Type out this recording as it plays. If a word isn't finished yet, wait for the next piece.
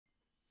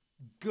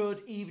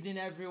Good evening,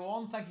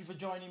 everyone. Thank you for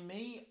joining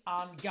me.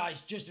 And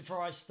guys, just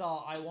before I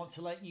start, I want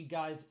to let you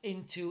guys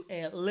into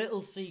a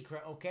little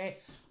secret, okay?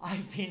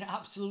 I've been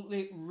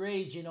absolutely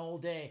raging all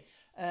day.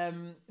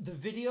 The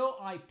video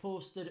I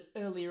posted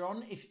earlier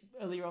on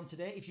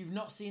today, if you've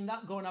not seen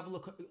that, go and have a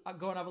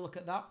look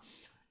at that.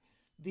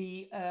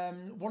 The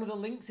one of the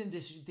links in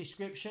this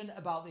description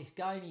about this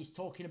guy, and he's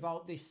talking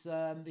about this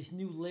this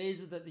new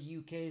laser that the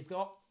UK's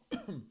got.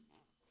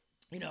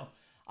 You know,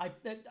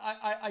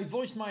 I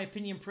voiced my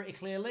opinion pretty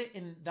clearly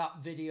in that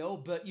video,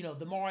 but you know,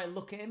 the more I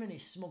look at him and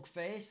his smug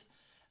face,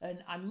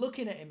 and I'm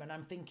looking at him and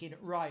I'm thinking,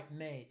 right,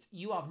 mate,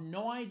 you have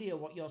no idea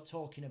what you're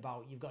talking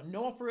about. You've got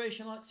no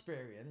operational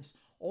experience.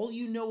 All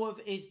you know of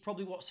is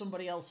probably what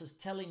somebody else is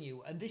telling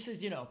you. And this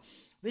is, you know,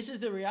 this is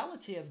the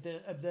reality of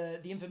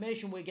the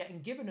information we're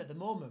getting given at the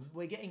moment.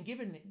 We're getting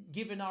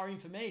given our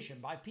information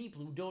by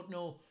people who don't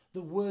know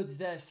the words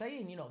they're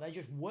saying. You know, they're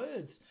just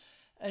words.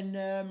 And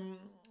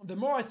the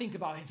more I think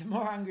about it, the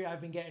more angry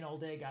I've been getting all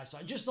day, guys. So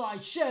I just thought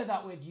I'd share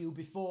that with you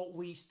before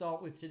we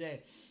start with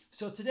today.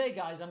 So today,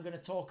 guys, I'm going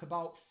to talk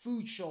about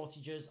food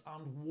shortages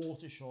and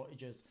water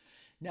shortages.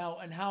 Now,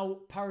 and how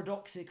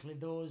paradoxically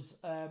those,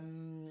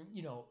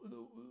 you know,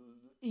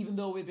 even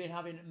though we've been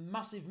having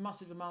massive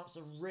amounts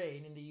of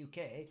rain in the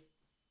UK,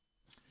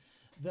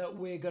 that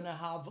we're going to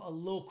have a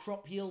low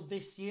crop yield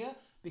this year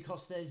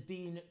because there's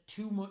been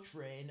too much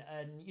rain,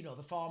 and you know,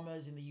 the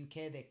farmers in the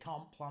UK, they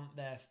can't plant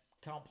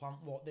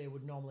what they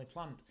would normally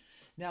plant.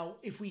 Now,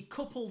 if we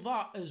couple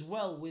that as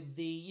well with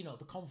the, you know,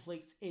 the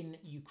conflict in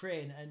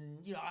Ukraine,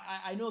 and you know,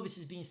 I know this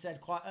has been said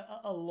quite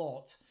a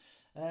lot,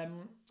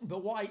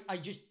 but what I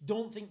just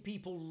don't think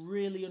people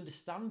really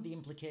understand the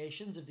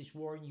implications of this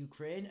war in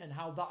Ukraine and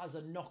how that has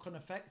a knock-on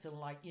effect. And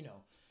like, you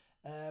know,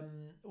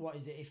 what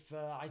is it? If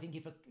I think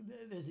if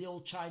there's the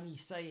old Chinese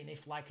saying,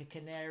 if like a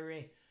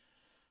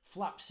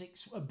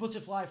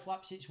butterfly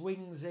flaps its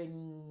wings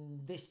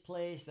in this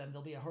place, then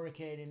there'll be a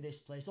hurricane in this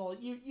place. Or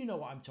you know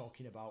what I'm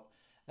talking about.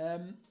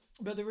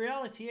 But the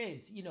reality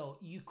is, you know,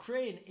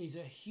 Ukraine is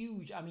a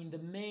huge, I mean, the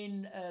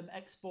main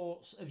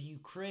exports of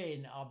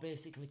Ukraine are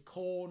basically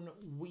corn,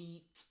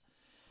 wheat,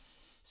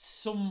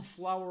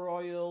 sunflower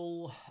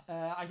oil.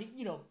 I think,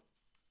 you know,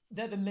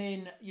 they're the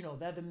main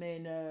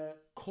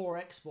core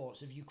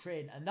exports of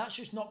Ukraine, and that's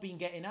just not been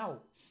getting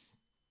out.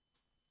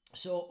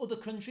 So other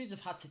countries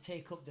have had to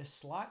take up the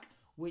slack,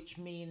 which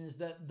means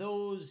that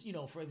those, you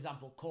know, for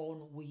example, corn,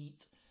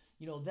 wheat,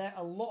 you know,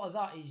 a lot of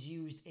that is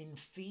used in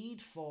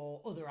feed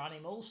for other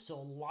animals. So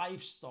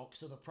livestock,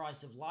 so the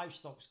price of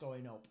livestock's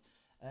going up.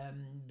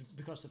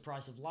 Because the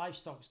price of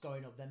livestock's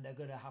going up, then they're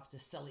going to have to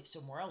sell it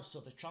somewhere else. So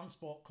the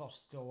transport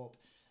costs go up.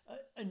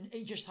 And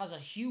it just has a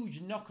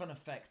huge knock-on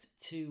effect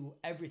to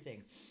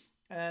everything.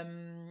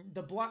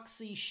 The Black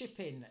Sea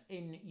shipping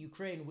in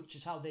Ukraine, which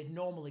is how they'd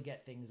normally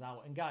get things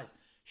out. And guys,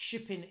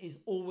 shipping is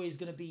always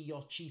going to be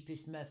your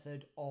cheapest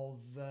method of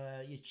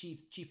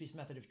cheapest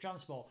method of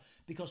transport,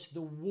 because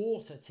the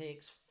water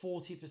takes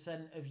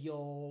 40% of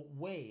your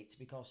weight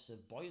because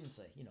of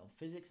buoyancy, you know,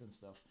 physics and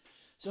stuff.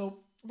 So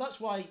that's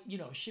why, you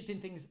know,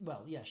 shipping things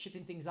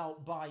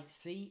out by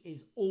sea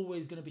is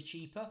always going to be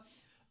cheaper.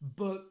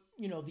 But,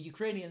 you know, the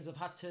Ukrainians have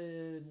had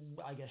to,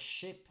 I guess,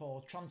 ship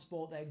or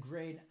transport their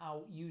grain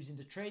out using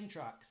the train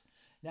tracks.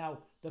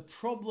 Now, the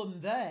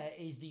problem there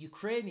is the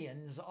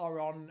Ukrainians are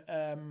on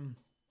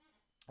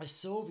a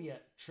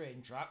Soviet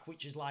train track,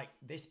 which is like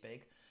this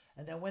big.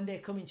 And then when they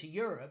come into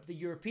Europe, the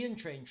European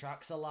train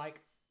tracks are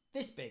like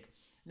this big.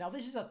 Now,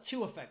 this has had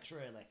two effects,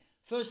 really.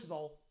 First of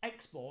all,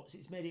 exports,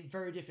 it's made it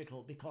very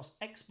difficult, because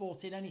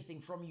exporting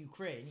anything from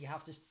Ukraine, you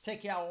have to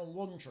take it out on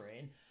one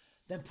train,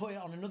 then put it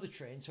on another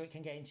train so it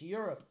can get into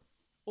Europe.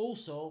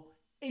 Also,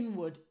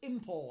 inward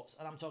imports,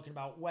 and I'm talking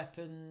about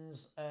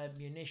weapons,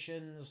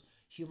 munitions,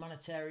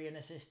 humanitarian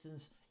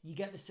assistance. You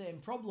get the same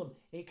problem.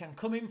 It can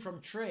come in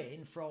from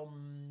train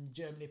from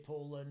Germany,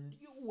 Poland,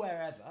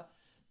 wherever,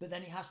 but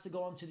then it has to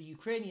go onto the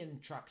Ukrainian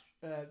track,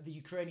 the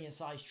Ukrainian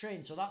sized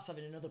train. So that's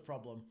having another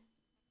problem.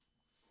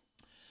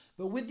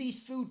 But with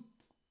these food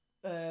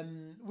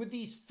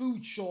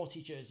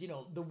shortages, you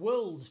know, the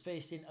world's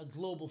facing a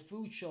global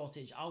food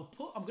shortage. I'm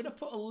going to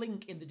put a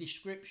link in the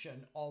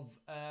description of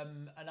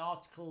an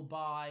article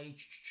by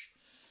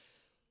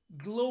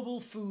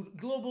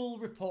Global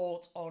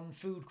Report on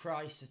Food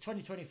Crisis,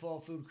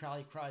 2024 Food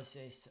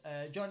Crisis,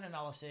 Joint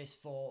Analysis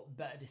for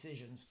Better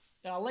Decisions.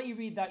 And I'll let you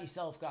read that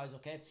yourself, guys,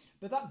 okay?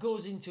 But that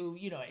goes into,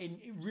 you know,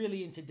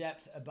 really into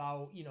depth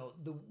about, you know,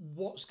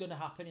 what's going to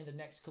happen in the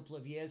next couple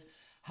of years,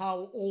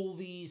 how all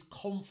these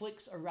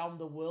conflicts around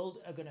the world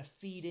are going to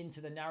feed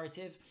into the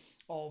narrative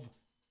of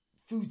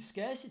food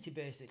scarcity,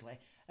 basically.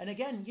 And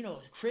again, you know,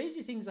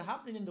 crazy things are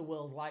happening in the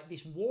world, like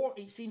this war.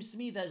 It seems to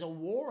me there's a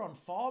war on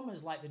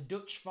farmers, like the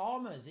Dutch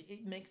farmers.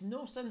 It makes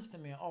no sense to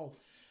me at all.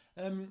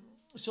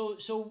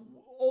 So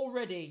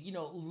already, you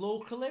know,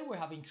 locally we're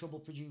having trouble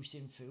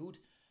producing food.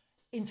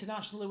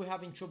 Internationally, we're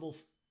having trouble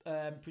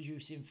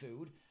producing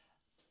food.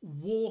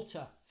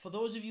 Water. For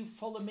those of you who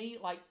follow me,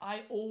 like,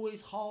 I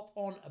always harp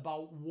on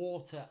about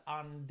water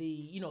and the,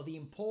 you know, the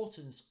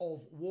importance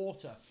of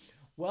water.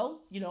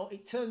 Well, you know,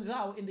 it turns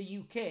out in the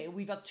UK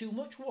we've had too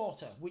much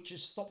water, which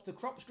has stopped the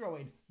crops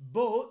growing.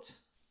 But,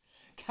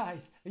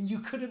 guys, and you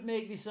couldn't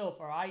make this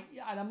up, all right?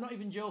 And I'm not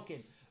even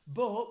joking.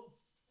 But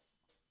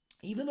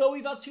even though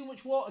we've had too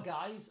much water,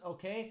 guys,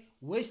 okay,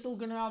 we're still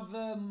going to have,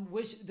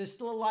 there's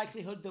still a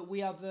likelihood that we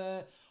have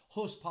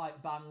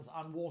hosepipe bans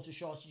and water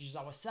shortages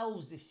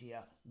ourselves this year.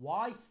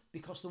 Why?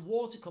 Because the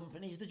water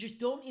companies, they just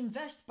don't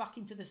invest back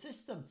into the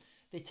system.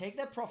 They take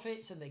their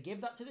profits and they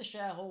give that to the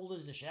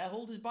shareholders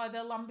buy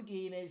their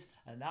Lamborghinis,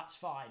 and that's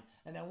fine.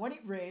 And then when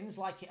it rains,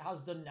 like it has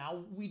done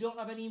now, we don't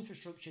have any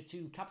infrastructure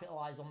to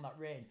capitalise on that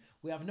rain.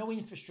 We have no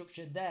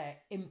infrastructure there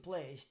in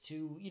place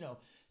to, you know,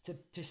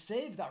 to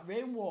save that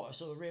rainwater.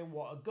 So the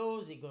rainwater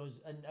goes,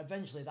 and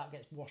eventually that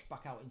gets washed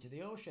back out into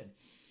the ocean.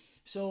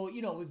 So,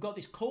 you know, we've got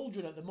this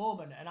cauldron at the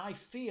moment, and I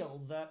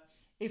feel that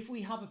if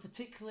we have a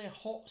particularly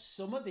hot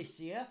summer this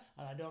year,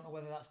 and I don't know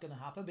whether that's going to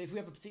happen, but if we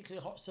have a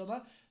particularly hot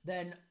summer,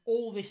 then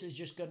all this is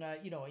just going to,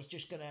 you know, it's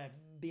just going to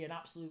be an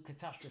absolute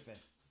catastrophe.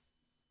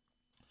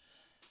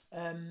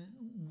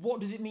 What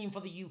does it mean for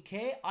the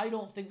UK? I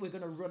don't think we're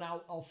going to run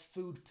out of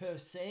food per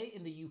se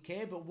in the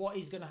UK, but what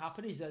is going to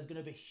happen is there's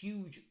going to be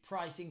huge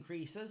price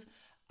increases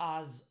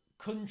as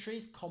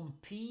countries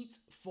compete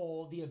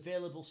for the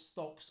available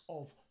stocks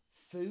of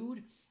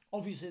food.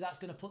 Obviously, that's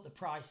going to put the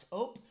price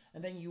up,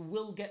 and then you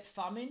will get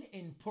famine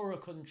in poorer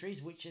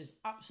countries, which is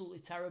absolutely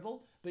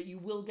terrible, but you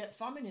will get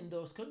famine in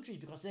those countries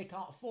because they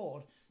can't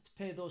afford to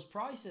pay those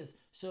prices.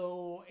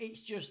 So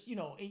it's just, you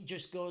know, it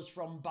just goes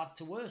from bad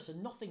to worse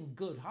and nothing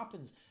good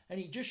happens. And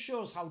it just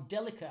shows how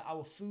delicate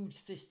our food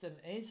system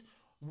is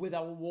with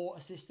our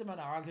water system and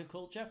our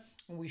agriculture.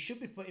 And we should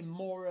be putting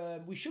more,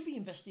 we should be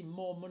investing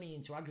more money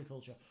into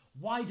agriculture.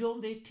 Why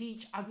don't they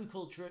teach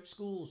agriculture at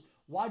schools?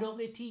 Why don't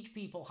they teach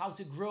people how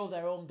to grow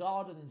their own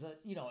gardens at,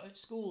 you know, at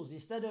schools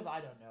instead of,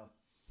 I don't know.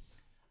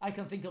 I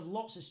can think of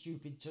lots of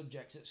stupid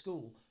subjects at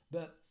school,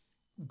 but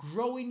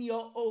growing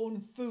your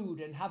own food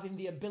and having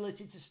the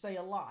ability to stay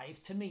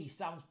alive, to me,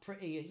 sounds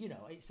pretty, you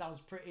know, it sounds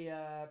pretty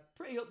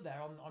up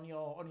there on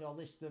your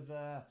list of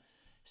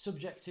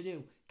subjects to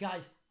do.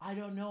 Guys, I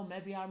don't know,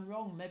 maybe I'm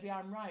wrong, maybe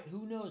I'm right,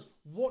 who knows?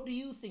 What do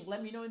you think?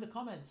 Let me know in the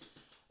comments.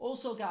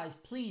 Also, guys,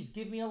 please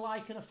give me a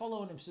like and a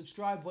follow and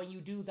subscribe when you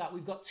do that.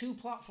 We've got 2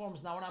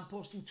 platforms now and I'm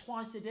posting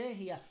twice a day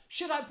here.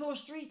 Should I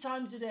post 3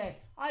 times a day?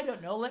 I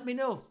don't know. Let me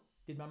know.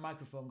 Did my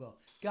microphone go?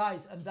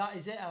 Guys, and that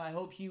is it. And I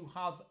hope you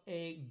have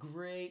a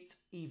great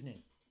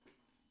evening.